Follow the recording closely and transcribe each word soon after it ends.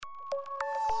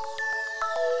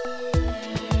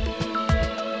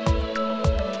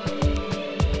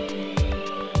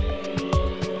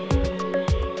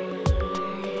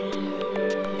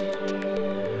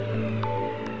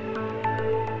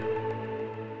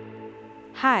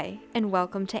Hi, and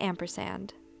welcome to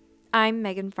Ampersand. I'm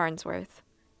Megan Farnsworth.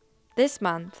 This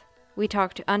month, we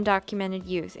talk to undocumented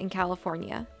youth in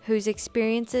California whose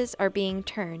experiences are being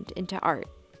turned into art.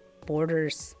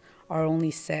 Borders are only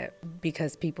set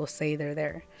because people say they're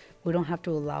there. We don't have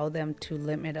to allow them to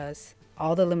limit us.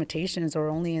 All the limitations are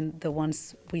only in the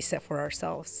ones we set for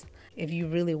ourselves. If you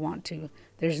really want to,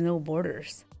 there's no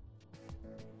borders.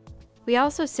 We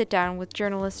also sit down with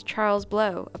journalist Charles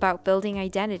Blow about building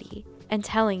identity and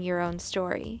telling your own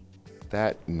story.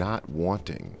 That not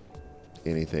wanting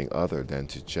anything other than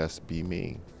to just be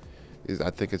me I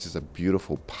think it's just a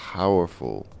beautiful,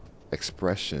 powerful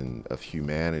expression of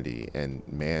humanity and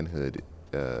manhood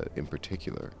in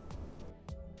particular.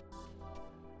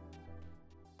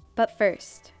 But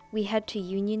first, we head to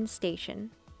Union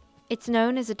Station. It's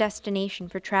known as a destination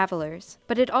for travelers,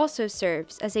 but it also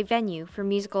serves as a venue for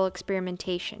musical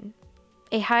experimentation.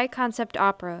 A high-concept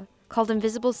opera called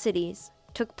Invisible Cities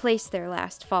took place there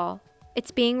last fall.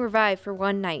 It's being revived for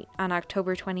one night on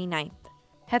October 29th.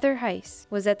 Heather Heiss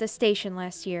was at the station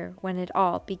last year when it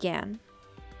all began.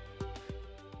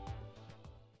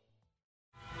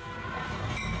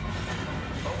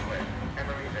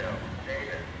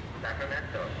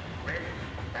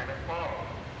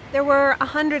 There were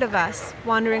 100 of us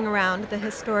wandering around the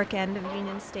historic end of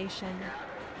Union Station,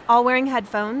 all wearing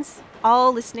headphones,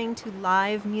 all listening to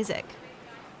live music.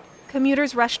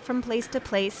 Commuters rushed from place to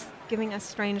place, giving us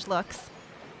strange looks.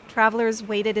 Travelers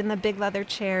waited in the big leather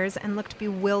chairs and looked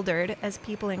bewildered as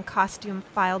people in costume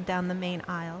filed down the main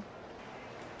aisle.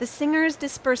 The singers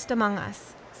dispersed among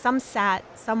us. Some sat,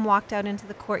 some walked out into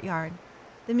the courtyard.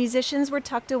 The musicians were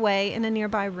tucked away in a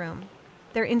nearby room,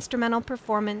 their instrumental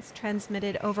performance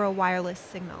transmitted over a wireless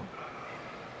signal.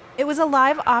 It was a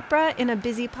live opera in a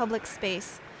busy public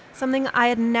space, something I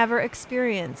had never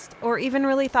experienced or even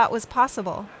really thought was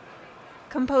possible.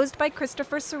 Composed by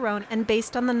Christopher Cerrone and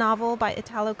based on the novel by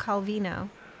Italo Calvino,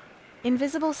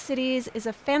 Invisible Cities is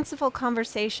a fanciful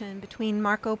conversation between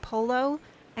Marco Polo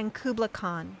and Kubla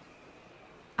Khan.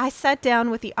 I sat down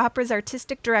with the opera's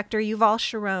artistic director, Yuval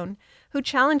Sharon, who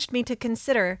challenged me to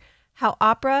consider how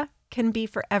opera can be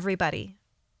for everybody.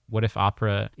 What if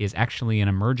opera is actually an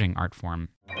emerging art form?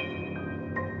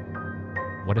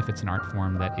 What if it's an art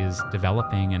form that is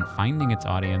developing and finding its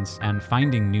audience and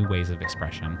finding new ways of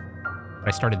expression? I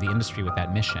started the industry with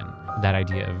that mission, that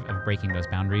idea of breaking those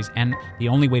boundaries. And the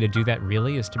only way to do that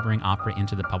really is to bring opera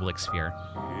into the public sphere.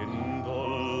 In the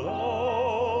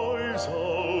lives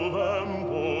of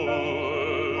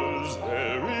emperors,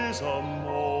 there is a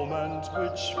moment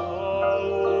which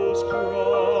follows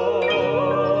cry.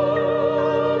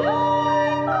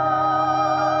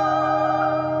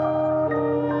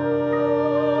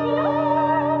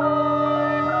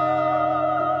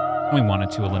 We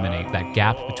wanted to eliminate that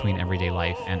gap between everyday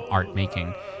life and art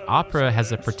making. Opera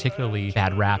has a particularly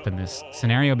bad rap in this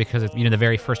scenario because the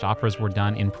very first operas were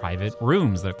done in private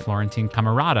rooms. The Florentine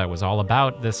Camerata was all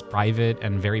about this private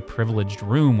and very privileged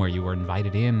room where you were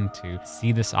invited in to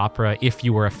see this opera if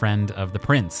you were a friend of the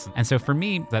prince. And so for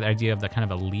me, that idea of the kind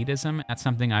of elitism, that's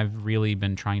something I've really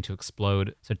been trying to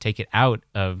explode. So take it out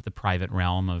of the private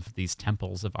realm of these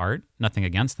temples of art. Nothing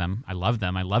against them. I love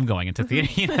them. I love going into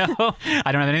theater,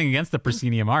 I don't have anything against the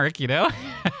proscenium arc,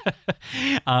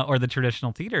 or the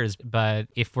traditional theaters. But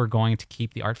if we're going to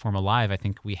keep the art form alive, I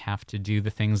think we have to do the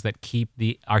things that keep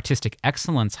the artistic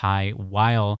excellence high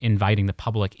while inviting the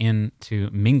public in to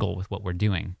mingle with what we're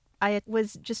doing. I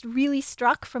was just really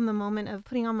struck from the moment of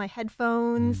putting on my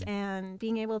headphones and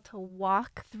being able to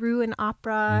walk through an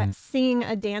opera, seeing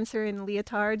a dancer in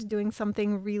leotards doing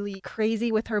something really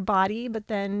crazy with her body, but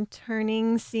then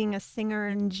turning, seeing a singer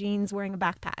in jeans wearing a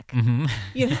backpack.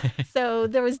 So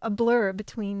there was a blur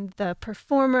between the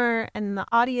performer and the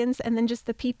audience and then just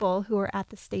the people who were at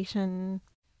the station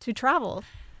to travel.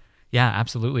 Yeah,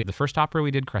 absolutely. The first opera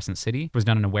we did, Crescent City, was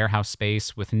done in a warehouse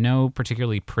space with no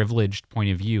particularly privileged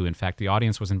point of view. In fact, the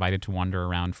audience was invited to wander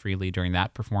around freely during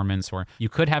that performance, or you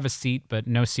could have a seat, but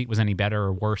no seat was any better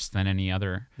or worse than any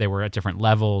other. They were at different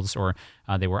levels, or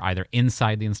they were either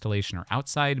inside the installation or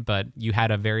outside, but you had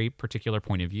a very particular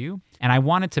point of view. And I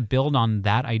wanted to build on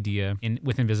that idea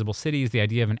with Invisible Cities, the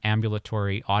idea of an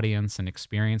ambulatory audience and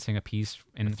experiencing a piece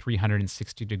in a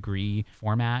 360-degree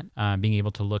format, being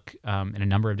able to look in a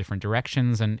number of different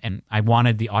directions. And I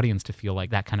wanted the audience to feel like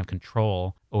that kind of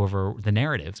control over the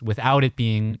narratives without it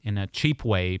being, in a cheap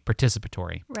way,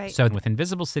 participatory. Right. So with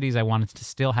Invisible Cities, I wanted to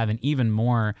still have an even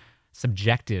more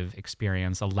subjective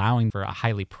experience, allowing for a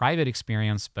highly private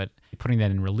experience, but putting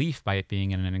that in relief by it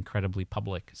being in an incredibly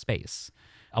public space.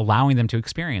 allowing them to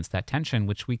experience that tension,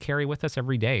 which we carry with us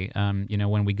every day.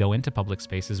 When we go into public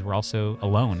spaces, we're also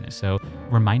alone. So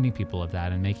reminding people of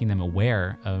that and making them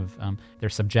aware of their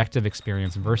subjective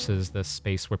experience versus the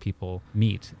space where people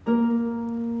meet.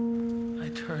 I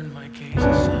turned my gaze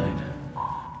aside.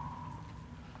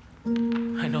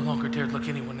 I no longer dared look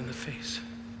anyone in the face.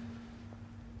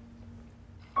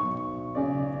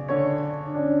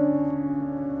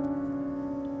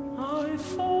 I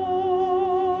thought,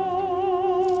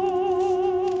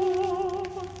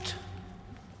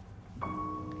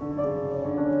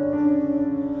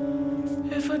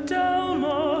 if a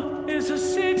Dalma is a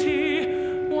city,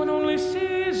 one only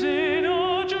sees in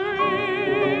a dream.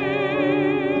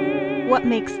 What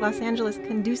makes Los Angeles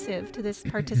conducive to this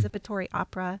participatory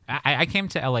opera? I came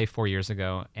to LA 4 years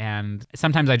ago, and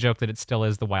sometimes I joke that it still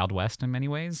is the Wild West in many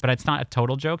ways, but it's not a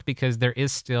total joke because there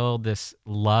is still this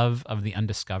love of the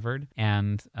undiscovered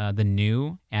and the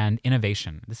new and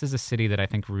innovation. This is a city that I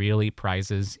think really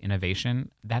prizes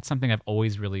innovation. That's something I've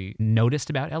always really noticed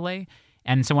about LA.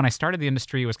 And so when I started the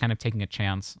industry, it was kind of taking a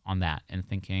chance on that and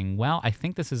thinking, well, I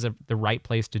think this is the right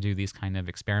place to do these kind of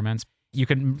experiments. You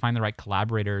can find the right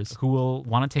collaborators who will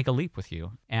want to take a leap with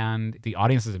you. And the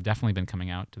audiences have definitely been coming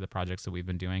out to the projects that we've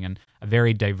been doing, and a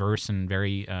very diverse and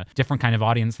very different kind of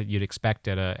audience that you'd expect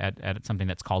at something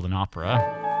that's called an opera.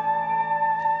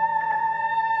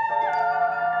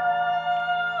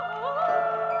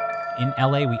 In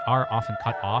LA, we are often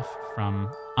cut off from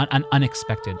an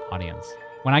unexpected audience.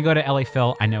 When I go to LA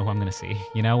Phil, I know who I'm going to see.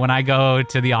 When I go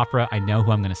to the opera, I know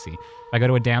who I'm going to see. If I go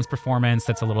to a dance performance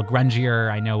that's a little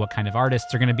grungier, I know what kind of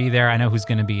artists are going to be there. I know who's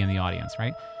going to be in the audience,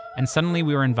 right? And suddenly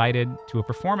we were invited to a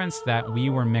performance that we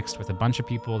were mixed with a bunch of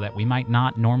people that we might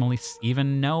not normally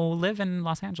even know live in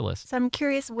Los Angeles. So I'm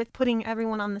curious, with putting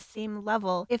everyone on the same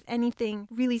level, if anything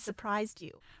really surprised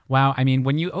you. Wow. I mean,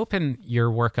 when you open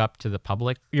your work up to the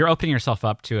public, you're opening yourself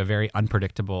up to a very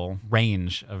unpredictable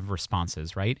range of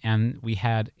responses, right? And we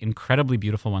had incredibly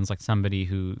beautiful ones, like somebody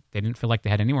who they didn't feel like they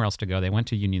had anywhere else to go. They went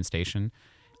to Union Station,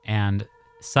 and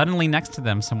suddenly next to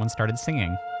them, someone started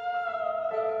singing.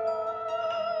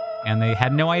 And they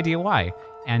had no idea why.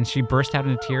 And she burst out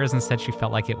into tears and said she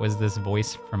felt like it was this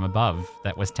voice from above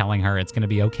that was telling her it's going to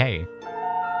be okay.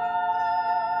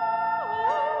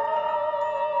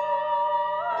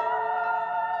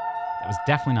 That was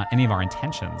definitely not any of our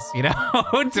intentions,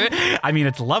 I mean,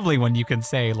 it's lovely when you can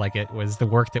say like it was the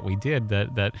work that we did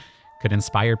that could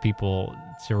inspire people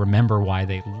to remember why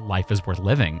life is worth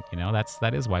living.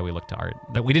 That is why we look to art.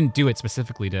 But we didn't do it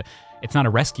specifically it's not a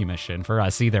rescue mission for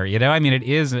us either. I mean,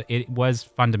 it was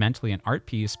fundamentally an art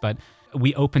piece, but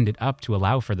we opened it up to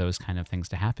allow for those kind of things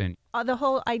to happen. The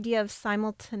whole idea of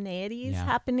simultaneities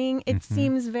happening, it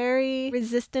seems very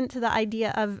resistant to the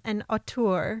idea of an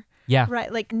auteur. Yeah.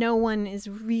 Right, like no one is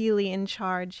really in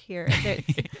charge here.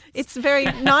 It's very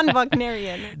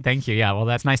non-Wagnerian. Thank you. Yeah, well,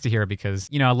 that's nice to hear because,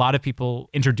 a lot of people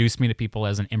introduce me to people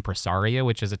as an impresario,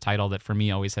 which is a title that for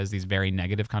me always has these very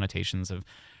negative connotations of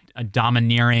a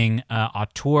domineering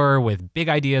auteur with big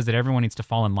ideas that everyone needs to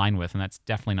fall in line with, and that's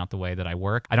definitely not the way that I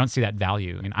work. I don't see that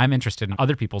value. I mean, I'm interested in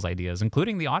other people's ideas,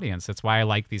 including the audience. That's why I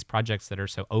like these projects that are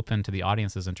so open to the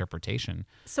audience's interpretation.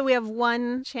 So we have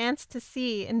one chance to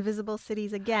see Invisible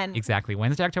Cities again. Exactly.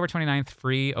 Wednesday, October 29th,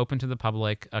 free, open to the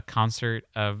public, a concert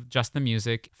of just the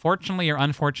music. Fortunately or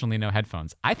unfortunately, no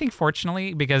headphones. I think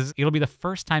fortunately, because it'll be the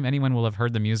first time anyone will have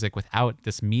heard the music without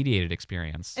this mediated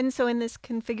experience. And so in this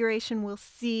configuration, we'll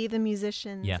see the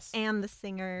musicians Yes. and the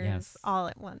singers Yes. all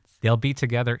at once. They'll be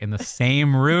together in the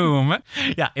same room.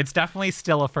 Yeah, it's definitely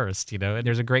still a first.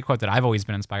 There's a great quote that I've always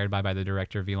been inspired by the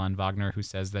director Wieland Wagner, who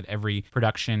says that every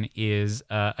production is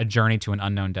a journey to an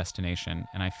unknown destination.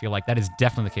 And I feel like that is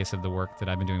definitely the case of the work that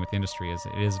I've been doing with the industry. It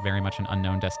is very much an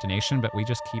unknown destination, but we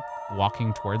just keep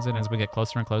walking towards it. As we get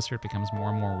closer and closer, it becomes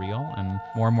more and more real and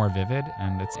more vivid.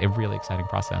 And it's a really exciting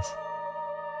process.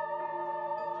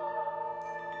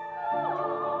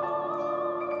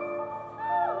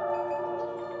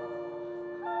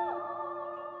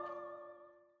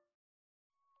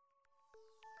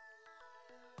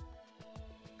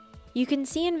 You can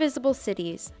see Invisible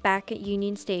Cities back at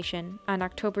Union Station on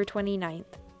October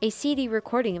 29th. A CD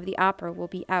recording of the opera will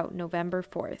be out November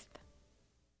 4th.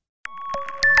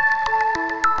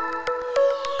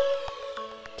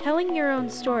 Telling your own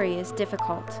story is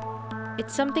difficult.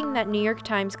 It's something that New York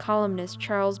Times columnist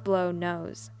Charles Blow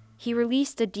knows. He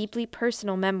released a deeply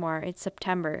personal memoir in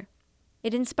September.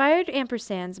 It inspired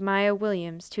Ampersand's Maya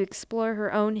Williams to explore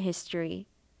her own history.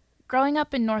 Growing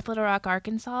up in North Little Rock,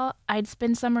 Arkansas, I'd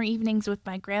spend summer evenings with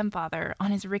my grandfather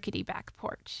on his rickety back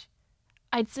porch.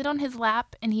 I'd sit on his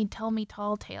lap and he'd tell me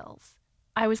tall tales.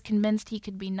 I was convinced he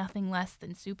could be nothing less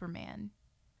than Superman.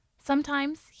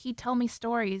 Sometimes he'd tell me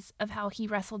stories of how he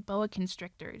wrestled boa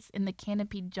constrictors in the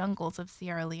canopied jungles of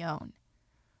Sierra Leone.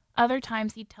 Other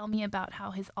times he'd tell me about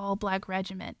how his all-black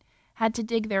regiment had to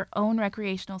dig their own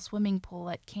recreational swimming pool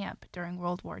at camp during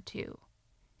World War II.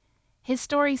 His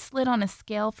stories slid on a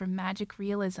scale from magic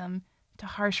realism to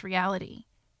harsh reality,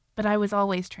 but I was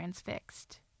always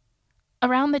transfixed.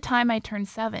 Around the time I turned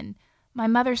 7, my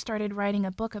mother started writing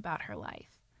a book about her life.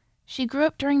 She grew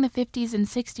up during the 50s and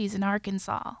 60s in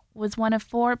Arkansas, was one of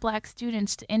 4 black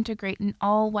students to integrate an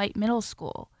all-white middle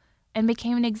school, and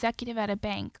became an executive at a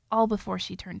bank all before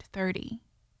she turned 30.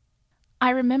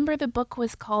 I remember the book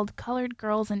was called Colored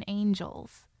Girls and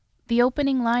Angels. The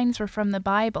opening lines were from the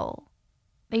Bible.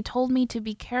 They told me to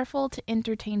be careful to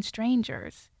entertain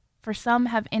strangers, for some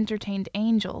have entertained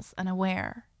angels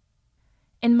unaware.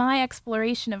 In my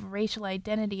exploration of racial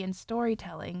identity and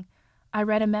storytelling, I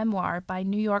read a memoir by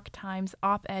New York Times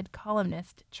op-ed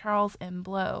columnist Charles M.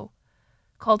 Blow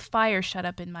called Fire Shut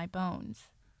Up in My Bones.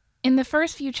 In the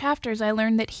first few chapters, I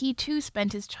learned that he too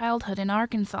spent his childhood in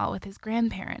Arkansas with his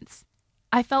grandparents.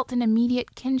 I felt an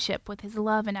immediate kinship with his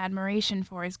love and admiration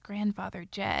for his grandfather,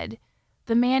 Jed,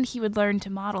 the man he would learn to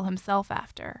model himself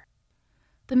after.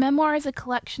 The memoir is a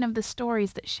collection of the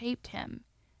stories that shaped him.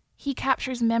 He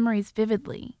captures memories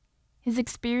vividly, his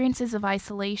experiences of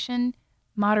isolation,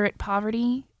 moderate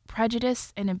poverty,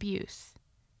 prejudice, and abuse.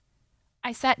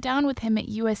 I sat down with him at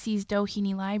USC's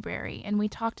Doheny Library, and we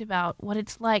talked about what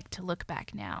it's like to look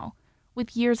back now,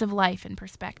 with years of life in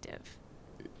perspective.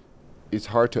 It's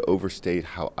hard to overstate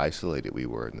how isolated we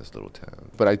were in this little town.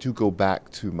 But I do go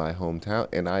back to my hometown,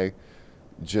 and I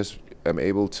just am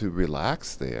able to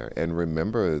relax there and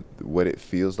remember what it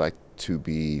feels like to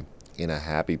be in a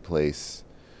happy place.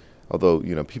 Although,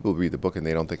 people read the book and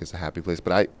they don't think it's a happy place,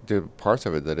 but there are parts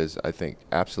of it that is, I think,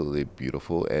 absolutely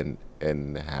beautiful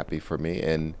and happy for me,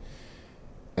 and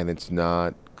it's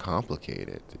not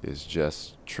complicated. It's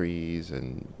just trees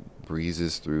and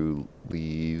breezes through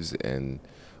leaves and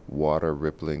water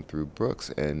rippling through brooks.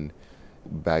 And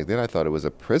back then I thought it was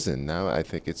a prison. Now I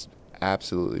think it's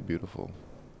absolutely beautiful.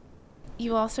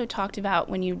 You also talked about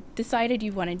when you decided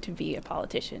you wanted to be a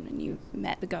politician and you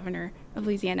met the governor of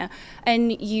Louisiana,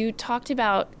 and you talked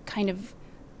about kind of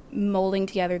molding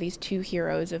together these 2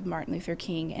 heroes of Martin Luther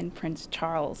King and Prince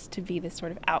Charles to be this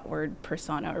sort of outward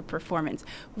persona or performance.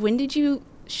 When did you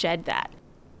shed that?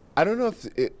 I don't know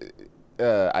if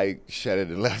I shed it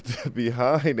and left it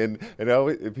behind, and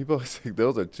people think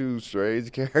those are 2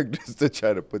 strange characters to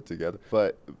try to put together.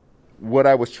 But what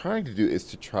I was trying to do is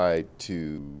to try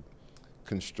to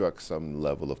construct some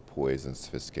level of poise and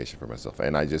sophistication for myself,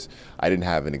 and I didn't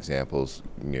have any examples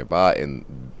nearby. And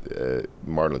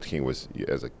Martin Luther King was,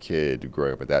 as a kid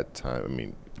growing up at that time, I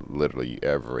mean, literally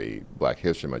every Black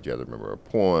History Month you had to remember a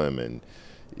poem, and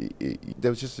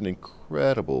there was just an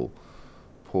incredible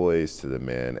poise to the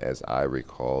man, as I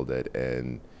recalled it,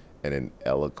 and an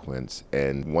eloquence.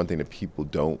 And one thing that people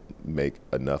don't make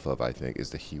enough of, I think,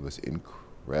 is that he was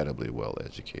incredibly well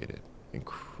educated,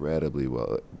 incredibly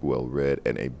well read,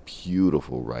 and a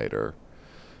beautiful writer,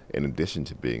 in addition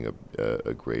to being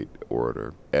a great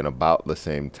orator. And about the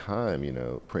same time,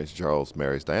 Prince Charles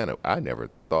marries Diana. I never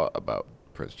thought about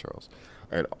Prince Charles,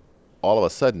 and all of a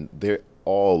sudden they're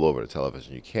all over the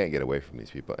television. You can't get away from these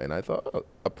people. And I thought, oh,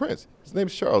 a prince, his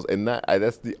name's Charles, and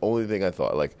that's the only thing I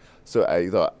thought. So I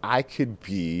thought I could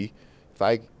be, if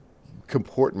I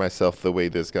comport myself the way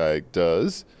this guy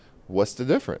does, what's the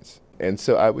difference? And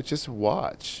so I would just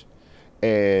watch,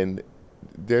 and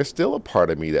there's still a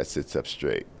part of me that sits up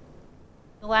straight.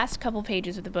 The last couple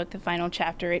pages of the book, the final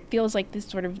chapter, it feels like this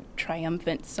sort of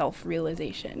triumphant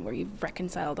self-realization where you've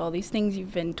reconciled all these things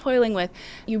you've been toiling with.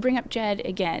 You bring up Jed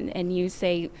again, and you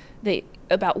say that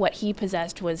about what he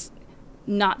possessed was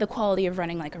not the quality of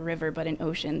running like a river, but an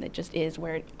ocean that just is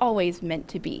where it always meant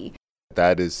to be.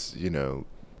 That is,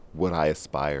 what I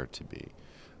aspire to be.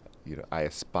 I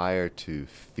aspire to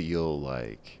feel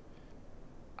like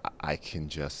I can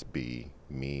just be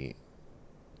me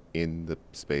in the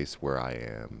space where I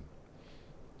am,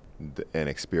 and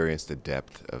experience the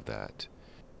depth of that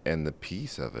and the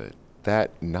peace of it.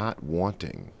 That not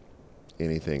wanting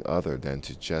anything other than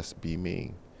to just be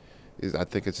me I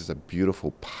think it's just a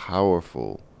beautiful,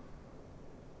 powerful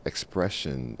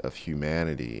expression of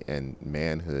humanity and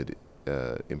manhood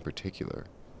in particular.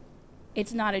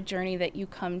 It's not a journey that you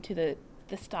come to the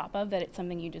stop of, that it's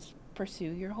something you just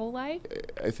pursue your whole life?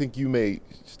 I think you may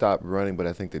stop running, but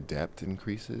I think the depth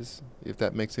increases, if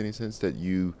that makes any sense, that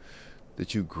you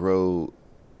grow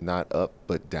not up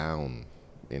but down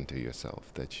into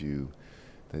yourself, that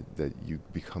that you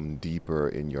become deeper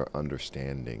in your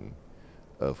understanding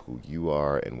of who you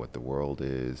are and what the world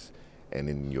is, and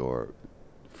in your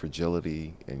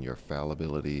fragility and your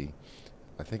fallibility.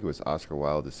 I think it was Oscar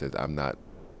Wilde that says, "I'm not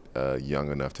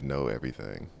young enough to know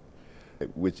everything,"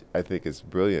 which I think is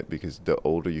brilliant, because the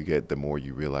older you get, the more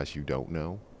you realize you don't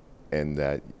know, and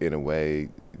that in a way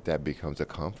that becomes a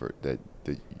comfort, that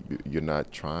you're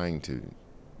not trying to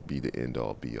be the end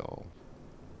all be all.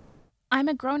 I'm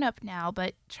a grown-up now,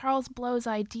 but Charles Blow's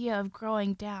idea of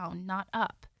growing down, not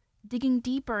up, digging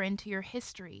deeper into your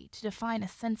history to define a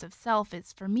sense of self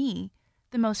is, for me,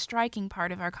 the most striking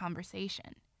part of our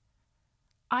conversation.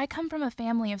 I come from a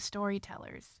family of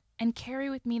storytellers and carry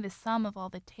with me the sum of all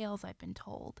the tales I've been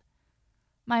told.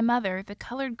 My mother, the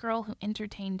colored girl who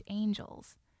entertained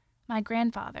angels. My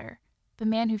grandfather, the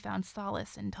man who found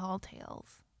solace in tall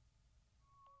tales.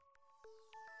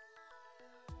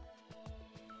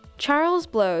 Charles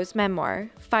Blow's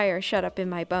memoir, Fire Shut Up in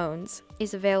My Bones,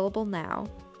 is available now.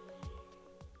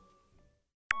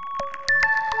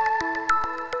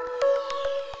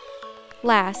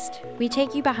 Last, we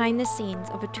take you behind the scenes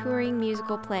of a touring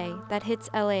musical play that hits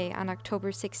LA on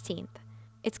October 16th.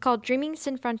 It's called Dreaming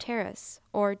Sin Fronteras,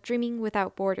 or Dreaming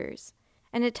Without Borders,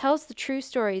 and it tells the true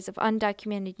stories of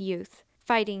undocumented youth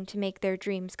fighting to make their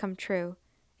dreams come true.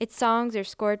 Its songs are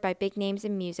scored by big names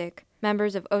in music,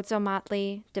 members of Ozo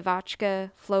Motley,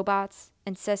 Devotchka, Flowbots,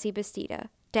 and Ceci Bastida.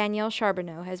 Danielle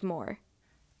Charbonneau has more.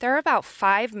 There are about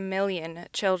 5 million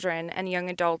children and young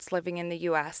adults living in the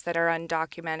U.S. that are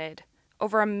undocumented.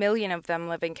 Over 1 million of them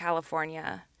live in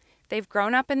California. They've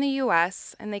grown up in the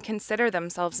U.S. and they consider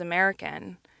themselves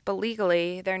American, but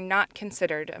legally they're not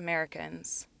considered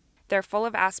Americans. They're full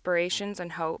of aspirations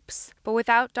and hopes, but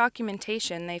without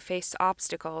documentation they face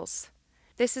obstacles.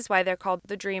 This is why they're called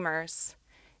the Dreamers.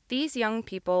 These young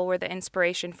people were the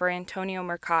inspiration for Antonio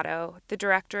Mercado, the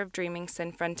director of Dreaming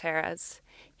Sin Fronteras.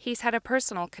 He's had a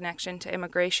personal connection to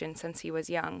immigration since he was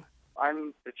young.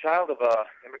 I'm the child of an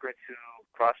immigrant who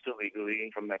crossed illegally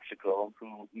from Mexico,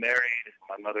 who married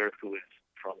my mother, who is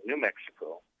from New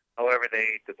Mexico. However,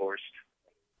 they divorced.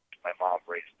 My mom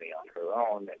raised me on her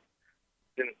own and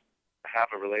didn't have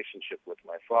a relationship with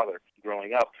my father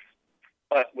growing up.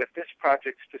 But with this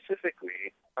project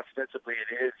specifically, ostensibly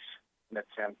it is an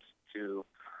attempt to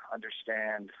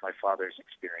understand my father's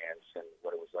experience and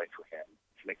what it was like for him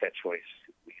to make that choice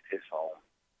to leave his home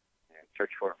and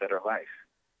search for a better life.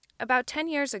 About 10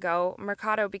 years ago,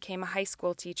 Mercado became a high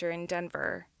school teacher in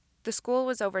Denver. The school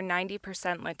was over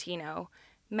 90% Latino.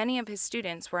 Many of his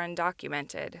students were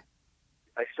undocumented.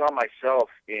 I saw myself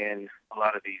in a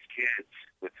lot of these kids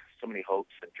with so many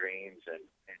hopes and dreams, and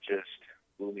it just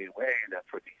blew me away that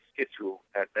for these kids who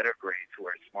had better grades, who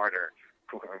were smarter,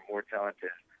 who were more talented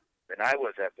than I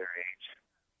was at their age,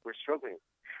 were struggling.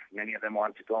 Many of them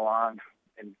wanted to go on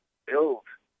and build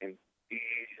and be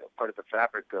a part of the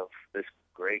fabric of this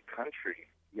great country,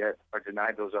 yet are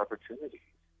denied those opportunities.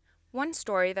 One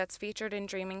story that's featured in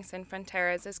Dreaming Sin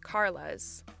Fronteras is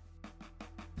Carla's.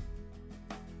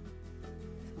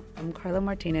 I'm Carla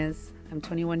Martinez. I'm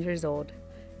 21 years old,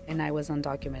 and I was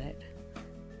undocumented.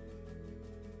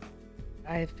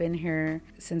 I've been here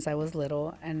since I was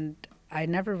little, and I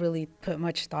never really put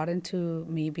much thought into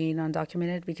me being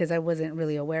undocumented because I wasn't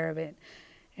really aware of it.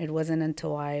 It wasn't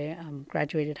until I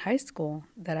graduated high school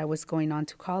that I was going on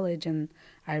to college, and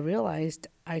I realized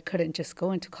I couldn't just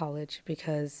go into college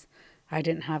because I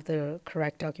didn't have the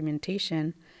correct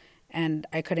documentation, and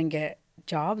I couldn't get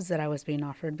jobs that I was being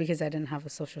offered because I didn't have a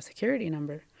social security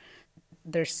number.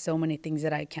 There's so many things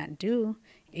that I can't do.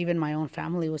 Even my own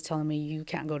family was telling me, you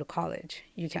can't go to college.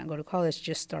 You can't go to college.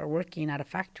 Just start working at a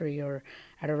factory or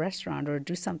at a restaurant or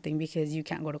do something because you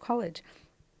can't go to college.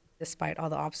 Despite all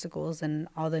the obstacles and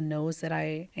all the no's that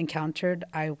I encountered,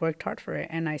 I worked hard for it.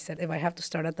 And I said, if I have to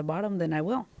start at the bottom, then I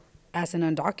will. As an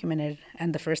undocumented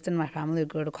and the first in my family to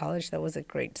go to college, that was a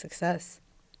great success.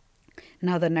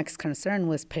 Now the next concern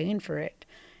was paying for it.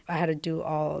 I had to do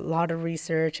a lot of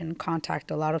research and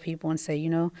contact a lot of people and say,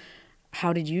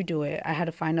 how did you do it? I had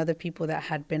to find other people that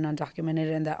had been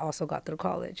undocumented and that also got through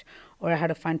college. Or I had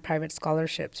to find private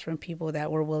scholarships from people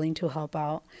that were willing to help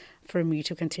out for me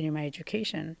to continue my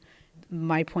education.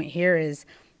 My point here is,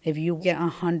 if you get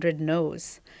 100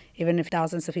 no's, even if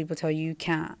thousands of people tell you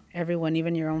can't, everyone,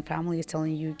 even your own family, is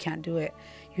telling you can't do it,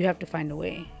 you have to find a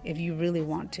way. If you really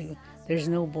want to, there's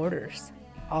no borders.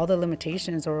 All the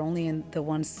limitations are only in the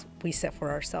ones we set for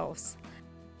ourselves.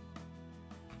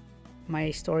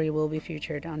 My story will be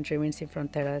featured on Dreaming Sin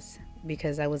Fronteras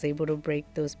because I was able to break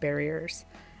those barriers.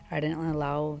 I didn't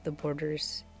allow the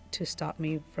borders to stop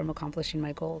me from accomplishing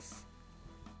my goals.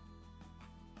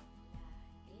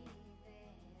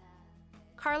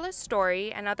 Carla's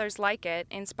story and others like it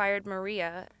inspired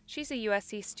Maria. She's a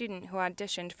USC student who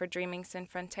auditioned for Dreaming Sin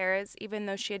Fronteras even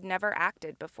though she had never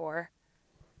acted before.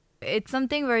 It's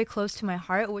something very close to my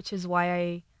heart, which is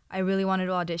why I really wanted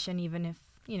to audition, even if,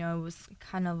 it was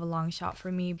kind of a long shot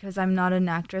for me because I'm not an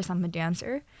actress, I'm a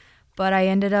dancer. But I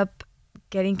ended up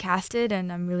getting casted,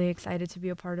 and I'm really excited to be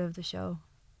a part of the show.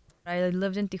 I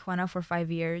lived in Tijuana for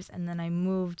 5 years, and then I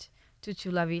moved to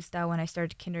Chula Vista when I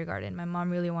started kindergarten. My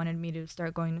mom really wanted me to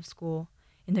start going to school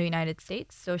in the United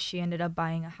States, so she ended up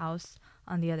buying a house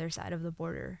on the other side of the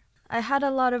border. I had a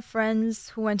lot of friends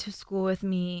who went to school with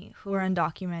me who were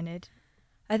undocumented.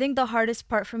 I think the hardest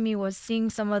part for me was seeing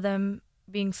some of them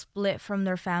being split from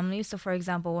their families. So for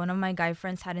example, one of my guy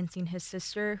friends hadn't seen his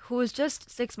sister, who was just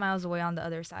 6 miles away on the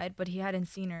other side, but he hadn't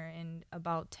seen her in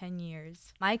about 10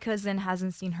 years. My cousin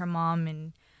hasn't seen her mom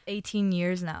in 18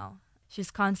 years now. She's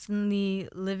constantly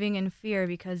living in fear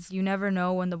because you never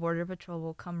know when the Border Patrol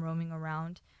will come roaming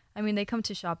around. I mean, they come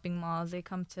to shopping malls, they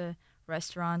come to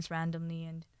restaurants randomly,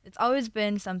 and it's always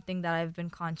been something that I've been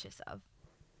conscious of.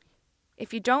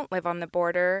 If you don't live on the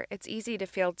border, it's easy to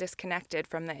feel disconnected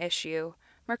from the issue.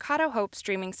 Mercado hopes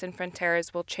Dreaming Sin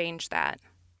Fronteras will change that.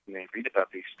 You read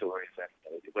about these stories,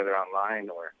 whether online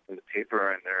or in the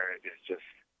paper, and it just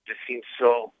seems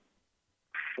so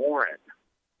foreign.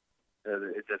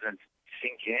 It doesn't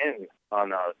sink in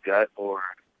on a gut or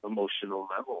emotional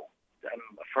level. I'm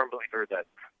a firm believer that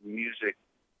music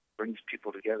brings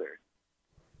people together.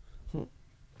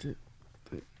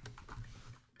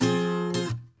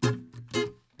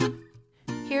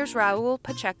 Here's Raul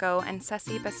Pacheco and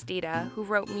Ceci Bastida, who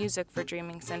wrote music for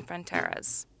Dreaming Sin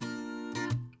Fronteras.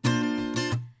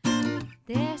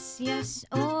 Decías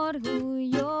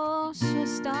orgulloso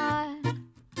estar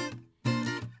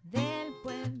del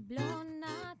pueblo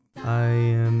natal. I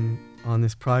am on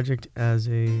this project as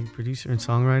a producer and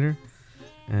songwriter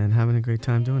and having a great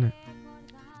time doing it.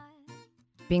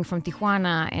 Being from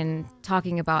Tijuana and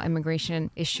talking about immigration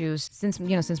issues since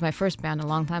my first band a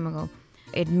long time ago,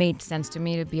 it made sense to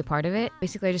me to be a part of it.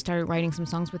 Basically, I just started writing some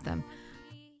songs with them.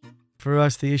 For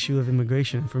us, the issue of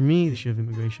immigration, for me, the issue of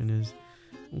immigration is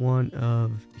one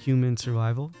of human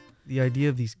survival. The idea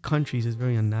of these countries is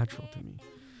very unnatural to me.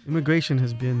 Immigration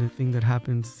has been a thing that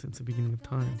happens since the beginning of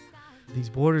time. These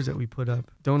borders that we put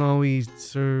up don't always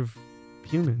serve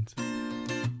humans.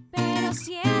 Pero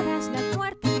cierras la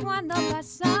puerta cuando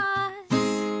pasas.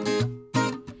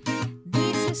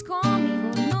 Dices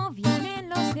conmigo no vienen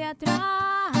los de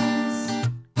atrás.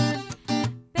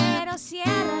 Pero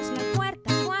cierras la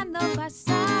puerta cuando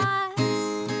pasas.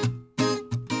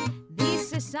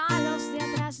 Dices a los de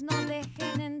atrás no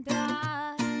dejen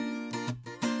entrar.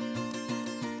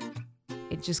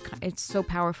 It's so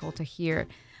powerful to hear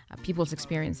people's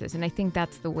experiences, and I think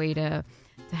that's the way to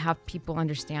have people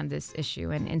understand this issue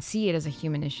and see it as a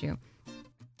human issue.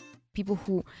 People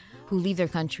who leave their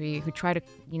country, who try to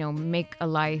make a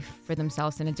life for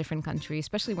themselves in a different country,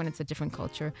 especially when it's a different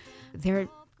culture, they're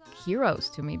heroes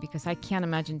to me because I can't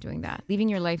imagine doing that. Leaving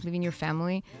your life, leaving your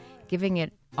family, giving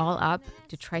it all up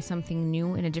to try something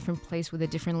new in a different place with a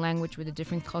different language, with a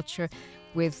different culture,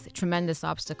 with tremendous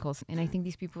obstacles. And I think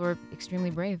these people are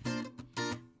extremely brave.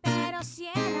 Pero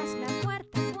cierras la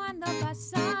puerta cuando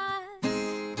pasas.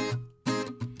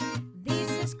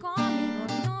 Dices conmigo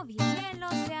no vienen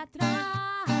los de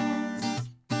atrás.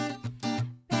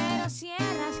 Pero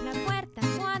cierras la puerta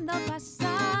cuando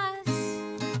pasas.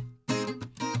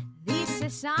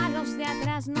 Dices a los de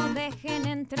atrás no dejen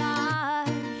entrar.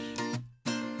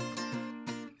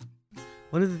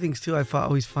 One of the things, too, I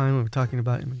always find when we're talking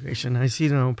about immigration, I see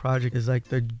it in our own project, is like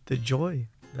the joy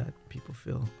that people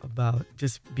feel about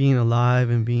just being alive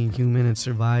and being human and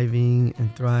surviving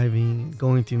and thriving and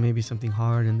going through maybe something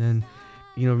hard and then,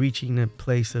 reaching a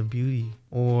place of beauty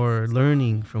or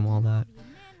learning from all that.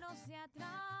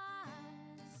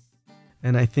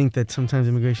 And I think that sometimes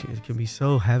immigration can be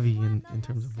so heavy in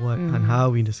terms of what and how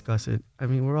we discuss it. I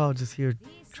mean, we're all just here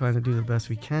trying to do the best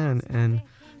we can, and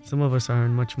some of us are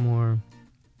in much more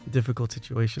difficult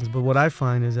situations. But what I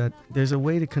find is that there's a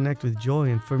way to connect with joy,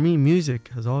 and for me, music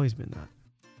has always been that.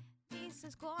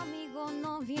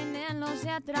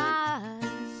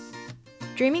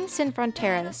 Dreaming Sin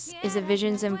Fronteras is a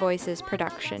Visions and Voices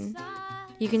production.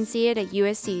 You can see it at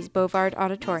USC's Bovard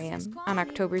Auditorium on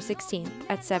October 16th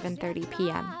at 7:30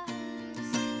 p.m.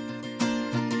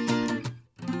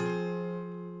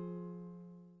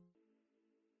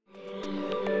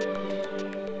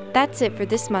 That's it for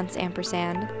this month's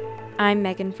Ampersand. I'm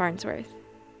Megan Farnsworth.